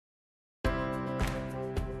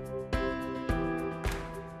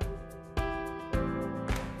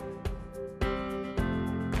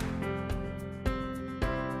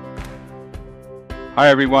Hi,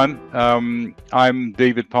 everyone. I'm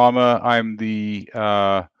David Palmer. I'm the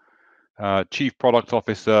Chief Product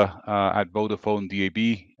Officer at Vodafone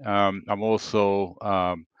DAB. I'm also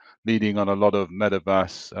leading on a lot of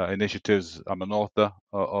Metaverse initiatives. I'm an author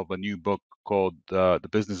of a new book called The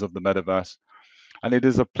Business of the Metaverse. And it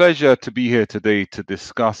is a pleasure to be here today to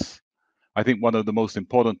discuss, I think, one of the most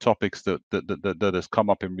important topics that has come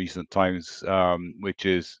up in recent times, which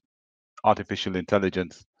is artificial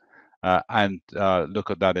intelligence. And look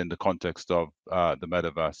at that in the context of the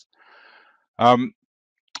metaverse. Um,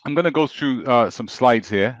 I'm going to go through some slides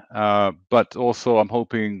here, but also I'm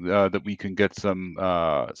hoping that we can get some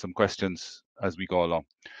questions as we go along.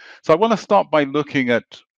 So I want to start by looking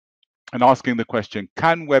at and asking the question: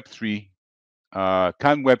 Can Web3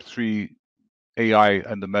 AI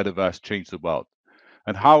and the metaverse change the world?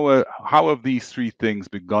 And how have these three things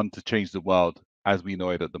begun to change the world as we know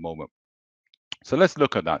it at the moment? So let's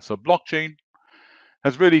look at that. So blockchain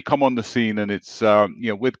has really come on the scene, and it's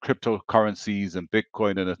with cryptocurrencies and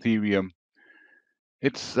Bitcoin and Ethereum,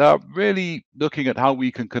 it's really looking at how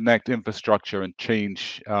we can connect infrastructure and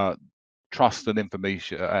change trust and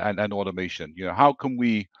information and automation. How can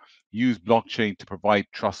we use blockchain to provide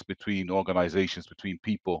trust between organizations, between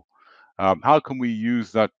people? How can we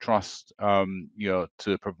use that trust,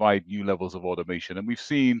 to provide new levels of automation? And we've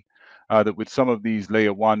seen that with some of these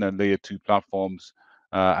layer one and layer two platforms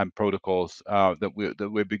and protocols, that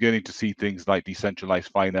we're beginning to see things like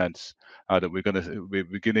decentralized finance. We're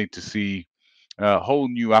beginning to see whole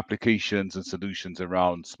new applications and solutions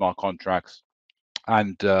around smart contracts,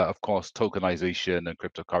 and of course, tokenization and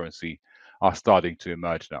cryptocurrency are starting to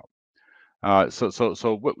emerge now.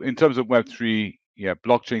 In terms of Web3, yeah,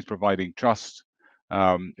 blockchain's providing trust,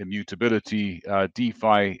 immutability.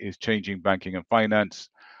 DeFi is changing banking and finance.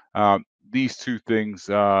 These two things,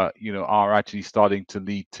 are actually starting to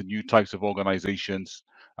lead to new types of organizations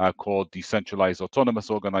called decentralized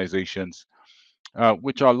autonomous organizations,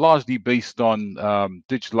 which are largely based on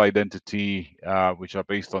digital identity, which are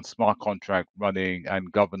based on smart contract running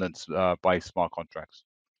and governance by smart contracts.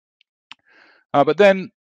 But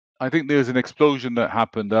then I think there's an explosion that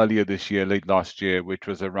happened earlier this year, late last year, which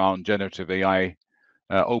was around generative AI,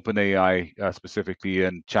 open AI specifically,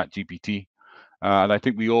 and ChatGPT. And I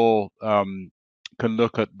think we all can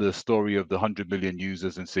look at the story of the 100 million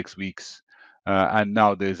users in 6 weeks. And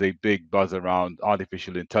now there's a big buzz around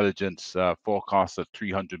artificial intelligence. Forecasts that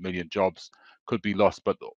 300 million jobs could be lost,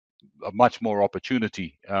 but a much more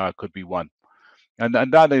opportunity could be won. And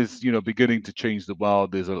that is, beginning to change the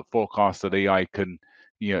world. There's a forecast that AI can,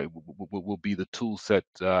 will be the tool set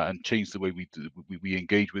and change the way we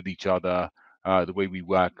engage with each other, the way we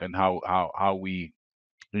work, and how we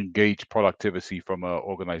engage productivity from an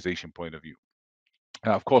organization point of view.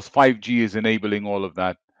 Of course, 5G is enabling all of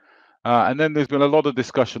that. And then there's been a lot of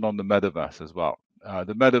discussion on the metaverse as well.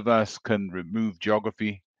 The metaverse can remove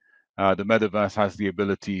geography. The metaverse has the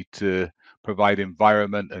ability to provide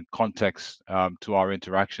environment and context to our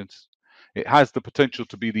interactions. It has the potential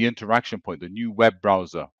to be the interaction point, the new web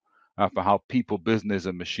browser for how people, business,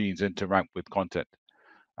 and machines interact with content.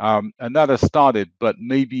 And that has started, but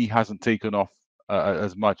maybe hasn't taken off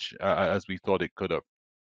as much as we thought it could have.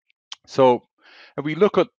 So if we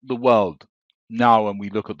look at the world now and we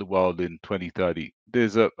look at the world in 2030,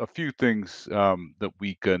 there's a few things that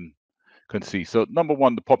we can see. So number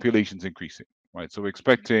one, the population's increasing, right? So we're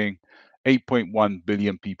expecting 8.1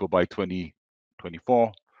 billion people by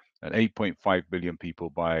 2024 and 8.5 billion people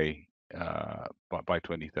by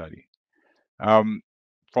 2030.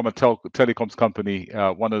 From a telecoms company,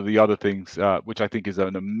 one of the other things which I think is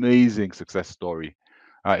an amazing success story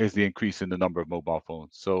is the increase in the number of mobile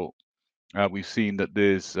phones. So we've seen that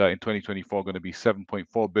there's in 2024 going to be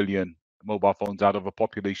 7.4 billion mobile phones out of a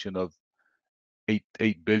population of 8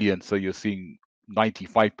 billion. So you're seeing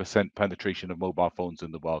 95% penetration of mobile phones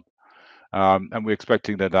in the world. And we're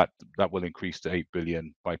expecting that will increase to 8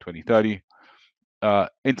 billion by 2030.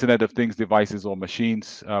 Internet of Things devices or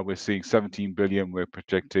machines, we're seeing 17 billion. We're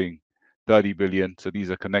projecting 30 billion. So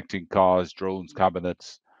these are connecting cars, drones,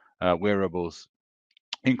 cabinets, wearables,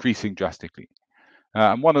 increasing drastically.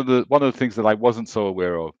 And one of the things that I wasn't so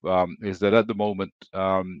aware of is that at the moment,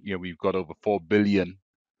 we've got over 4 billion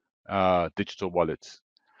digital wallets,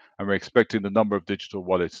 and we're expecting the number of digital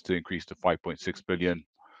wallets to increase to 5.6 billion.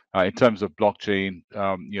 In terms of blockchain,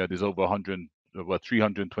 there's over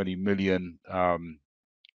 320 million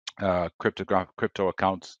crypto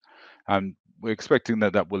accounts, and we're expecting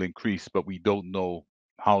that will increase, but we don't know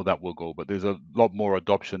how that will go. But there's a lot more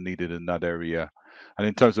adoption needed in that area. And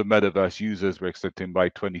in terms of metaverse users, we're expecting by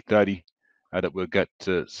 2030 that we'll get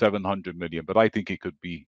to 700 million. But I think it could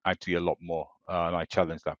be actually a lot more, and I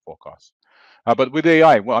challenge that forecast. But with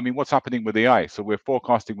AI, well, I mean, what's happening with AI? So we're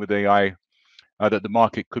forecasting with AI that the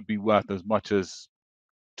market could be worth as much as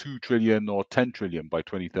 2 trillion or 10 trillion by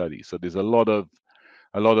 2030. So there's a lot of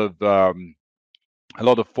a lot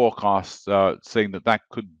of forecasts saying that that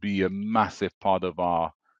could be a massive part of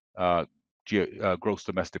our uh, gross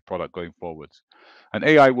domestic product going forwards. And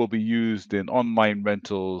AI will be used in online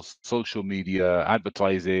rentals, social media,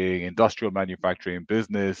 advertising, industrial manufacturing,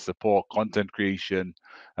 business support, content creation,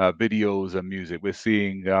 videos, and music. We're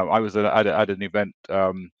seeing. I was at an event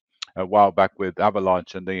a while back with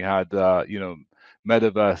Avalanche, and they had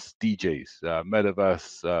metaverse DJs,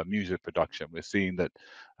 metaverse music production. We're seeing that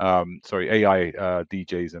sorry, AI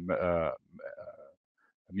DJs and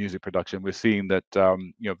music production. We're seeing that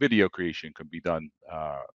video creation can be done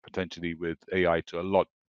potentially with AI to a lot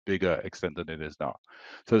bigger extent than it is now.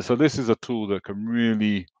 So this is a tool that can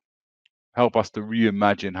really help us to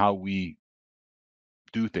reimagine how we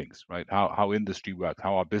do things, right? How industry works,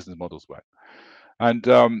 how our business models work. And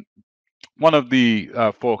one of the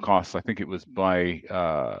forecasts, I think it was by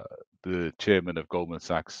the chairman of Goldman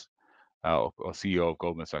Sachs, or CEO of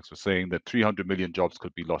Goldman Sachs, was saying that 300 million jobs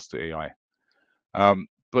could be lost to AI.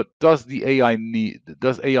 But does AI need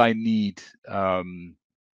the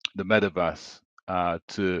metaverse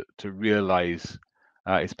to realize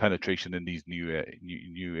its penetration in these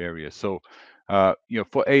new areas? So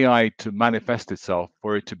for AI to manifest itself,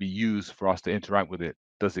 for it to be used, for us to interact with it,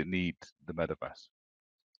 does it need the metaverse?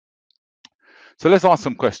 So let's ask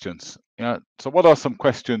some questions. So what are some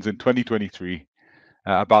questions in 2023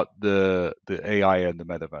 about the AI and the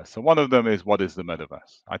metaverse? So one of them is, what is the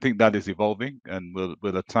metaverse? I think that is evolving, and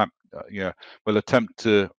we'll attempt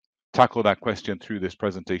to tackle that question through this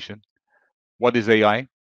presentation. What is AI?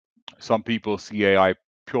 Some people see AI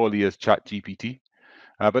purely as ChatGPT,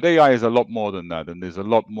 but AI is a lot more than that, and there's a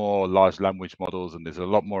lot more large language models, and there's a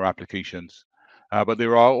lot more applications. But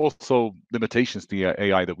there are also limitations to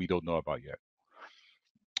AI that we don't know about yet.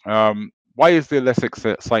 Why is there less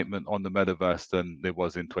excitement on the metaverse than there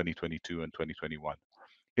was in 2022 and 2021?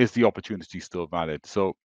 Is the opportunity still valid?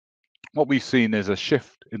 So what we've seen is a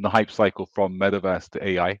shift in the hype cycle from metaverse to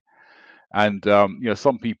AI. And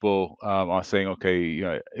some people are saying,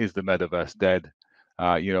 okay, is the metaverse dead?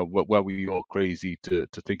 Were we all crazy to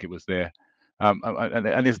think it was there?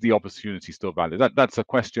 And is the opportunity still valid? That's a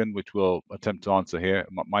question which we'll attempt to answer here.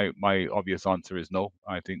 My obvious answer is no.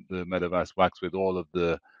 I think the metaverse works with all of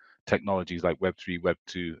the technologies like Web3,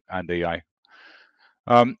 Web2, and AI.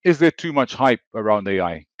 Is there too much hype around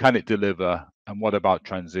AI? Can it deliver? And what about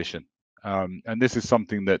transition? And this is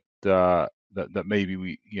something that that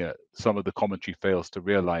maybe some of the commentary fails to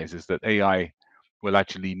realize, is that AI will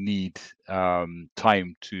actually need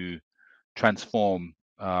time to transform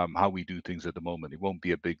how we do things at the moment. It won't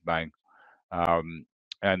be a big bang, um,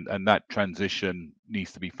 and that transition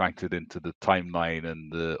needs to be factored into the timeline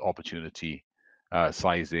and the opportunity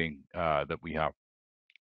sizing that we have.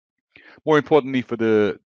 More importantly, for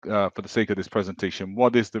the sake of this presentation,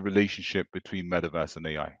 what is the relationship between metaverse and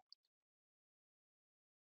AI?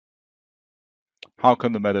 How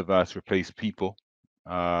can the metaverse replace people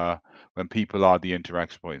when people are the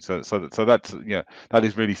interaction point? So that's that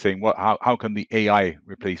is really saying how can the AI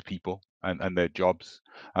replace people and their jobs?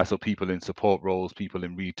 So people in support roles, people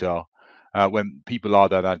in retail, when people are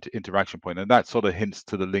that interaction point, and that sort of hints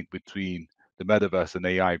to the link between the metaverse and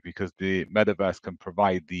AI, because the metaverse can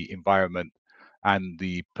provide the environment and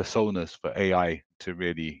the personas for AI to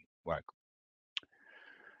really work.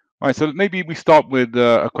 All right, so maybe we start with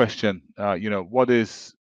a question. What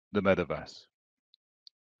is the metaverse?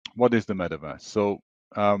 What is the metaverse? So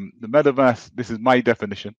the metaverse, this is my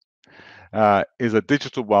definition, is a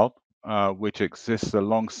digital world which exists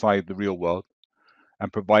alongside the real world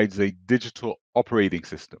and provides a digital operating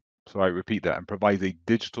system. So I repeat that, and provides a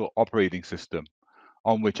digital operating system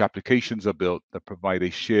on which applications are built that provide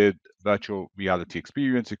a shared virtual reality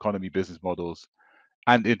experience, economy, business models,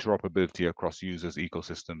 and interoperability across users,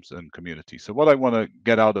 ecosystems, and communities. So what I want to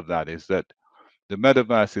get out of that is that the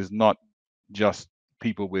metaverse is not just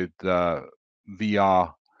people with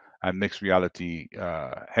VR and mixed reality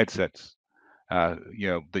headsets,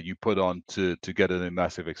 that you put on to get an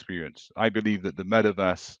immersive experience. I believe that the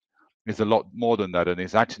metaverse is a lot more than that, and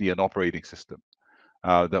it's actually an operating system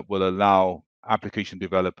that will allow application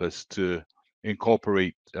developers to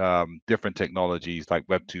incorporate different technologies like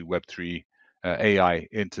Web2, Web3, AI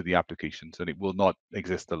into the applications, and it will not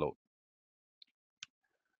exist alone.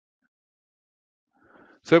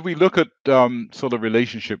 So if we look at sort of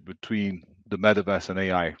relationship between the metaverse and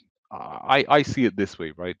AI, I see it this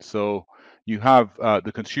way, right? So You have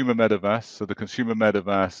the consumer metaverse. So the consumer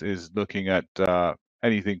metaverse is looking at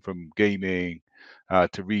anything from gaming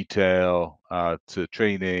to retail to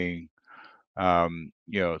training,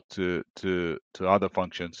 to other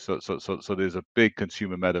functions. So there's a big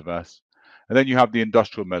consumer metaverse, and then you have the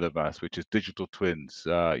industrial metaverse, which is digital twins,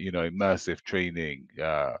 immersive training,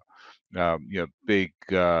 big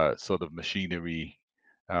sort of machinery,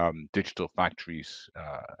 digital factories,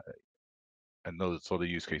 and those sort of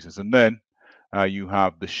use cases. And then you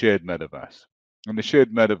have the shared metaverse. And the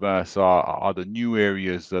shared metaverse are the new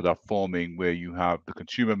areas that are forming where you have the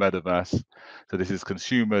consumer metaverse. So this is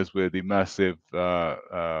consumers with immersive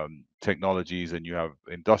technologies, and you have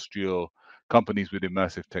industrial companies with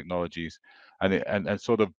immersive technologies, and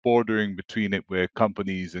sort of bordering between it where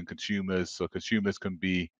companies and consumers, so consumers can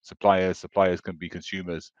be suppliers, suppliers can be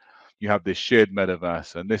consumers. You have this shared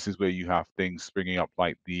metaverse, and this is where you have things springing up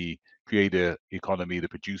like the creator economy, the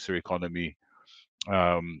producer economy,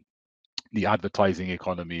 um, the advertising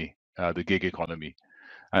economy, the gig economy,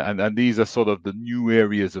 and these are sort of the new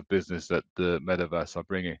areas of business that the metaverse are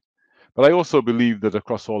bringing. But I also believe that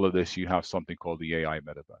across all of this, you have something called the AI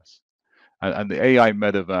metaverse, and the AI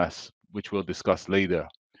metaverse, which we'll discuss later,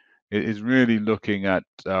 is really looking at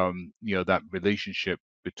that relationship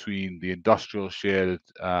between the industrial shared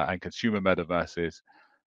and consumer metaverses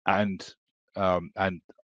and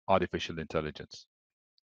artificial intelligence.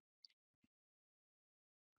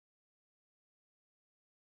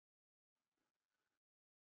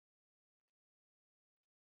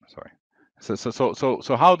 Sorry.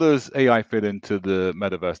 So how does AI fit into the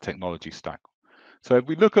metaverse technology stack? So if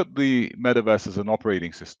we look at the metaverse as an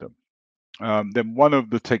operating system, then one of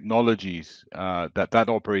the technologies that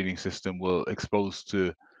operating system will expose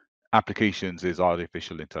to applications is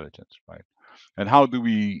artificial intelligence, right? And how do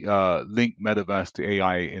we link metaverse to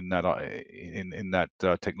AI in that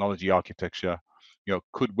technology architecture?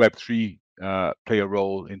 Could Web3 play a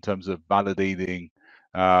role in terms of validating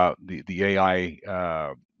the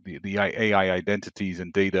AI the AI identities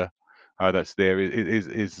and data that's there?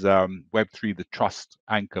 Is Web3 the trust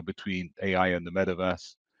anchor between AI and the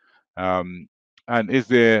metaverse? Um, and is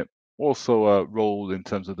there also a role in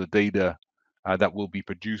terms of the data that will be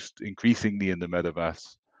produced increasingly in the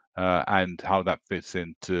metaverse and how that fits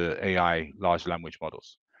into AI large language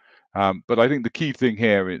models? But I think the key thing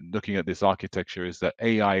here in looking at this architecture is that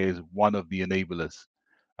AI is one of the enablers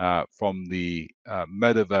from the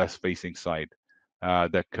metaverse facing side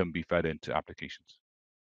that can be fed into applications.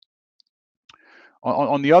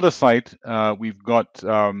 On the other side, we've got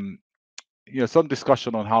some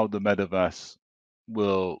discussion on how the metaverse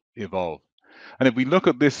will evolve. And if we look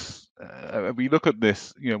at this,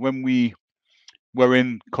 when we were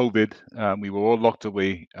in COVID, we were all locked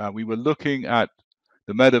away. We were looking at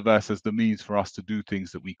the metaverse as the means for us to do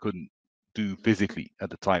things that we couldn't do physically at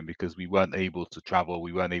the time because we weren't able to travel,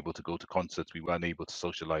 we weren't able to go to concerts, we weren't able to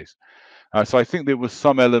socialize. So I think there was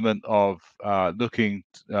some element of looking,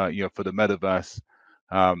 for the metaverse,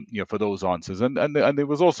 for those answers, and there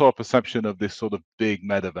was also a perception of this sort of big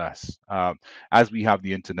metaverse, as we have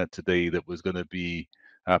the internet today, that was going to be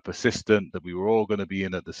persistent, that we were all going to be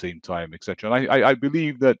in at the same time, etc. And I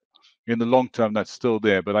believe that in the long term that's still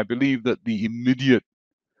there, but I believe that the immediate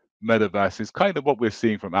metaverse is kind of what we're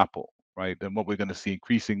seeing from Apple, right, and what we're going to see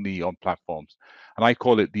increasingly on platforms, and I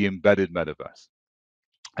call it the embedded metaverse.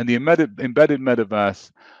 And the embedded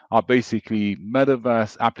metaverse are basically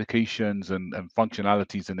metaverse applications and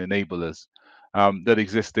functionalities and enablers that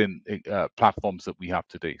exist in platforms that we have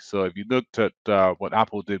today. So if you looked at what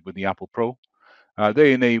Apple did with the Apple Pro,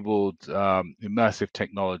 they enabled immersive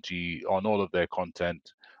technology on all of their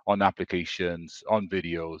content, on applications, on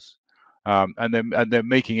videos, and they're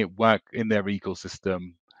making it work in their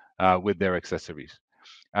ecosystem with their accessories.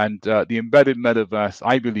 And the embedded metaverse,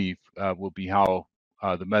 I believe, will be how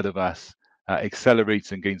the metaverse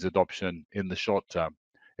accelerates and gains adoption in the short term.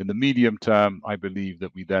 In the medium term, I believe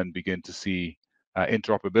that we then begin to see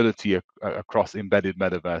interoperability across embedded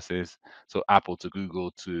metaverses. So Apple to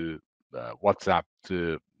Google to WhatsApp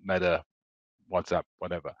to Meta, WhatsApp,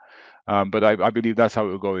 whatever. But I believe that's how it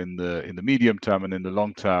will go in the medium term, and in the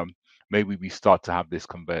long term, maybe we start to have this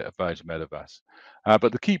converged metaverse.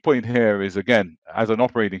 But the key point here is, again, as an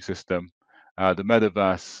operating system, the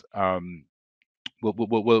metaverse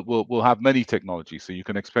will have many technologies. So you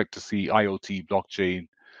can expect to see IoT, blockchain,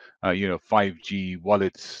 5G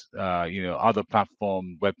wallets, other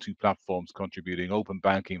Web2 platforms contributing, open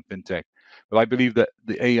banking, fintech. But I believe that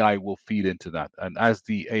the AI will feed into that. And as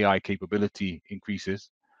the AI capability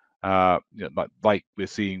increases, like we're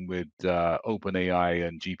seeing with OpenAI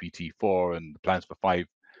and GPT-4 and the plans for 5,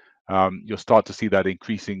 you'll start to see that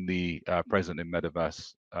increasingly present in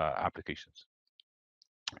metaverse applications.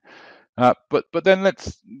 But then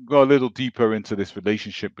let's go a little deeper into this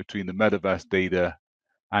relationship between the metaverse data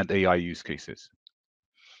and AI use cases.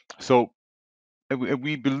 So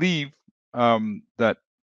we believe that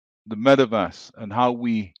the metaverse and how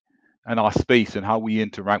we and our space and how we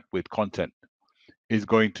interact with content is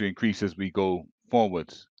going to increase as we go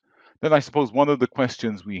forwards. Then I suppose one of the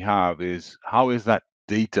questions we have is how is that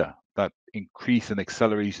data, that increase and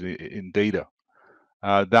acceleration in data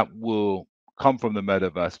that will come from the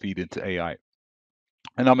metaverse feed into AI?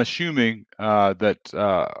 And I'm assuming that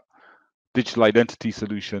digital identity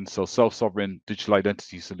solutions, so self-sovereign digital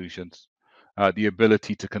identity solutions, the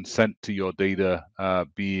ability to consent to your data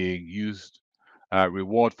being used,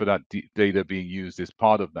 reward for that data being used is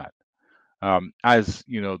part of that. As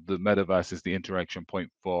you know, the metaverse is the interaction point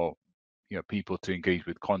for people to engage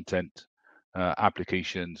with content,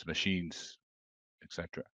 applications, machines,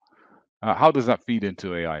 etc. How does that feed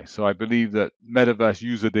into AI? So I believe that metaverse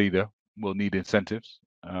user data will need incentives,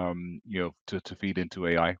 to feed into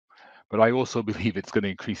AI. But I also believe it's going to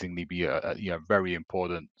increasingly be a very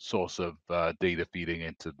important source of data feeding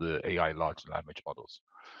into the AI large language models.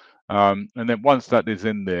 And then once that is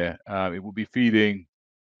in there, it will be feeding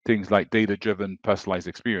things like data-driven personalized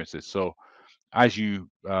experiences. So as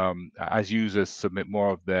users submit more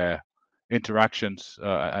of their interactions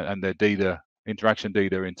and their interaction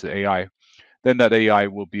data into AI, then that AI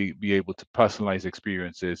will be able to personalize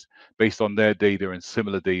experiences based on their data and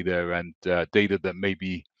similar data and data that may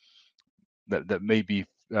be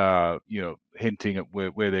hinting at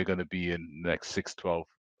where they're going to be in the next 6, 12,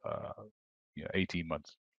 18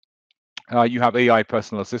 months. You have AI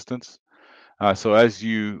personal assistants. So as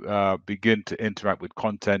you begin to interact with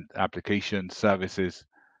content, applications, services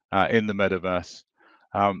in the metaverse,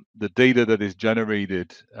 the data that is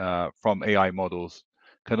generated from AI models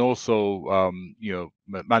can also,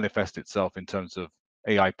 manifest itself in terms of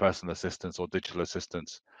AI personal assistants or digital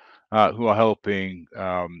assistants who are helping,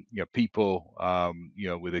 people,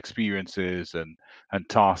 with experiences and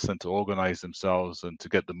tasks and to organize themselves and to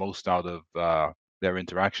get the most out of their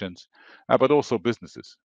interactions, but also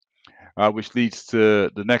businesses. Which leads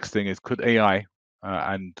to the next thing is could AI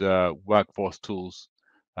and workforce tools,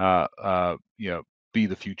 be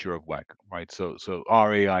the future of work, right? So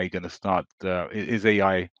are AI going to start? Is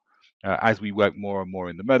AI as we work more and more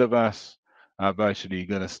in the metaverse, virtually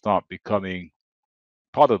going to start becoming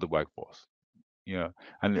part of the workforce?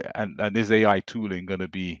 And is AI tooling going to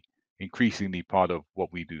be increasingly part of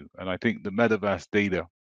what we do? And I think the metaverse data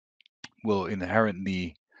will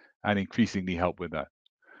inherently and increasingly help with that.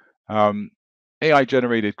 AI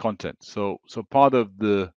generated content. So part of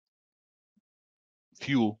the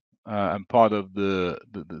fuel and part of the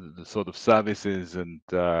sort of services and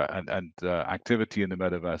activity in the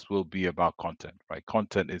metaverse will be about content, right?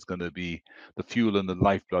 Content is going to be the fuel and the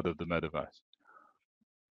lifeblood of the metaverse.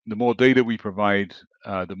 The more data we provide,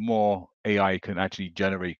 the more AI can actually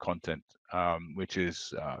generate content, which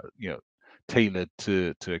is tailored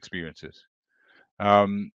to experiences.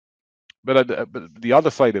 But the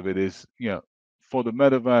other side of it is, for the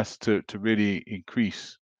metaverse to really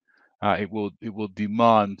increase, it will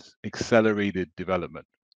demand accelerated development.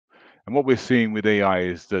 And what we're seeing with AI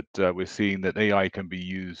is that we're seeing that AI can be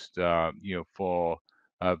used, for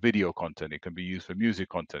video content. It can be used for music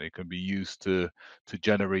content. It can be used to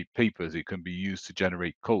generate papers. It can be used to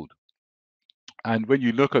generate code. And when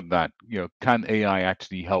you look at that, can AI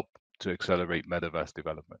actually help to accelerate metaverse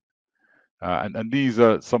development? And these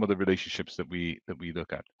are some of the relationships that we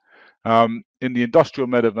look at. In the industrial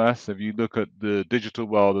metaverse, if you look at the digital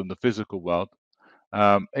world and the physical world,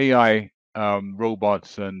 AI,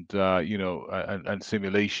 robots, and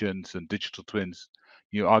simulations and digital twins,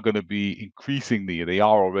 are going to be increasingly. They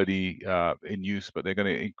are already in use, but they're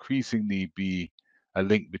going to increasingly be a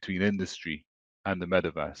link between industry and the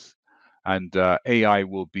metaverse. And AI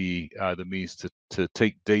will be the means to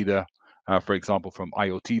take data, for example, from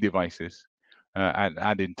IoT devices, and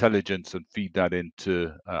add intelligence and feed that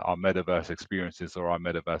into our metaverse experiences or our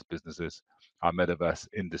metaverse businesses, our metaverse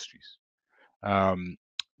industries. Um,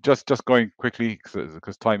 just going quickly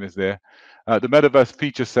because time is there. The metaverse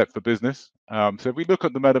feature set for business. So if we look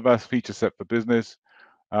at the metaverse feature set for business,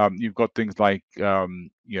 you've got things like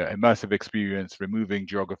immersive experience, removing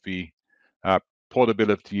geography, uh,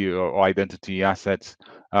 portability or identity assets,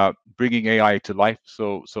 bringing AI to life.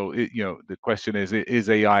 So the question is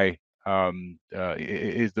AI,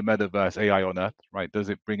 is the metaverse AI on Earth, right? Does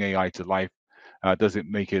it bring AI to life? Does it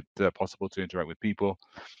make it possible to interact with people?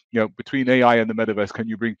 Between AI and the metaverse, can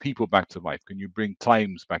you bring people back to life? Can you bring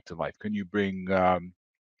times back to life? Can you bring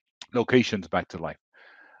locations back to life.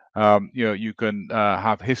 You can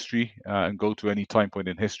have history and go to any time point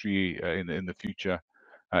in history in the future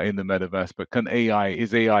in the metaverse. But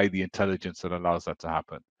is AI the intelligence that allows that to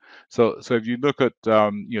happen? So if you look at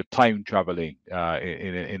time traveling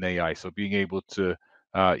in AI, so being able to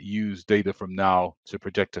use data from now to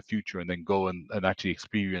project a future and then go and actually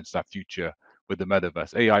experience that future with the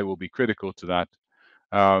metaverse, AI will be critical to that.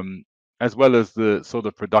 As well as the sort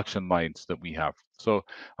of production lines that we have. So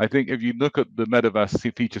I think if you look at the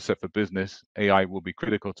metaverse feature set for business, AI will be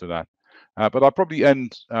critical to that. But I'll probably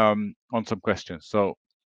end on some questions. So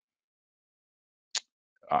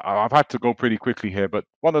I've had to go pretty quickly here, but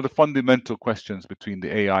one of the fundamental questions between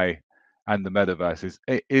the AI and the metaverse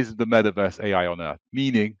is the metaverse AI on Earth?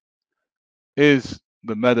 Meaning, is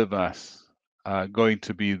the metaverse going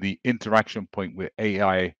to be the interaction point where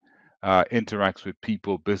AI interacts with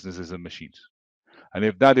people, businesses, and machines? And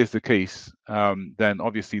if that is the case, then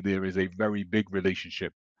obviously there is a very big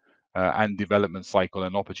relationship and development cycle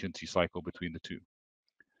and opportunity cycle between the two.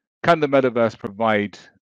 Can the metaverse provide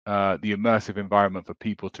the immersive environment for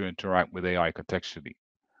people to interact with AI contextually?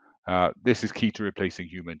 This is key to replacing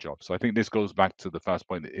human jobs. So I think this goes back to the first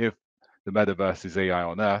point. If the metaverse is AI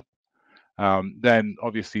on Earth, then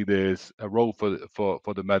obviously there's a role for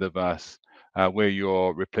the metaverse where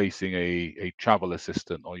you're replacing a travel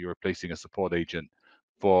assistant or you're replacing a support agent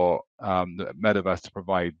for the metaverse to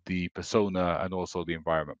provide the persona and also the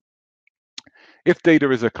environment. If data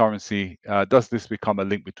is a currency, does this become a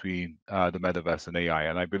link between the metaverse and AI?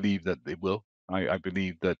 And I believe that it will. I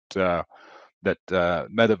believe that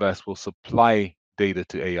metaverse will supply data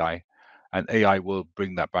to AI, and AI will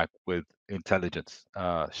bring that back with intelligence,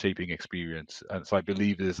 shaping experience. And so I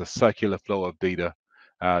believe there's a circular flow of data,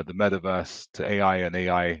 the metaverse to AI, and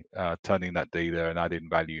AI turning that data and adding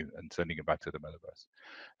value and sending it back to the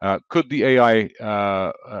metaverse. Could the AI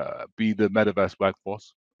be the metaverse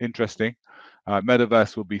workforce? Interesting.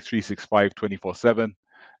 Metaverse will be 365, 24/7.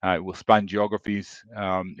 It will span geographies.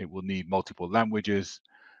 It will need multiple languages.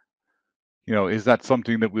 Is that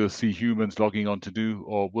something that we'll see humans logging on to do,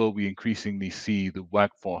 or will we increasingly see the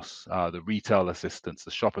workforce, the retail assistants,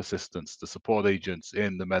 the shop assistants, the support agents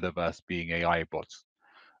in the metaverse being AI bots?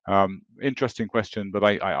 Interesting question, but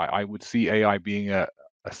I would see AI being a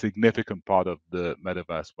significant part of the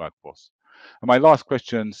metaverse workforce. And my last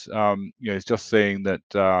questions, is just saying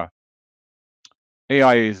that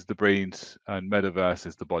AI is the brains and metaverse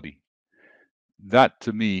is the body. That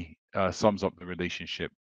to me sums up the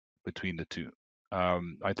relationship between the two.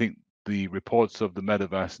 I think the reports of the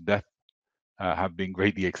metaverse death have been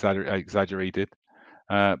greatly exaggerated.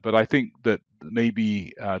 But I think that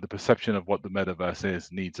maybe the perception of what the metaverse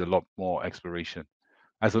is needs a lot more exploration.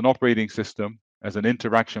 As an operating system, as an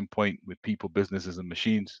interaction point with people, businesses, and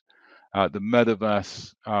machines, the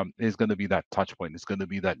metaverse is going to be that touch point. It's going to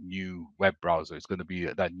be that new web browser. It's going to be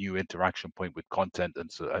that new interaction point with content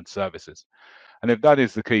and services. And if that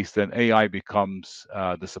is the case, then AI becomes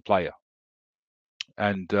the supplier.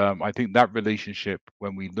 And I think that relationship,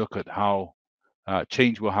 when we look at how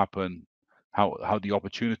change will happen, how the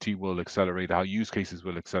opportunity will accelerate, how use cases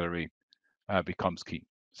will accelerate, becomes key.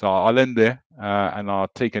 So I'll end there, and I'll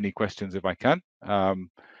take any questions if I can.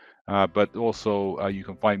 But also, you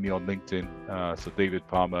can find me on LinkedIn, so David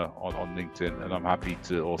Palmer on LinkedIn, and I'm happy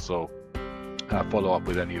to also follow up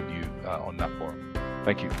with any of you on that forum.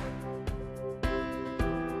 Thank you.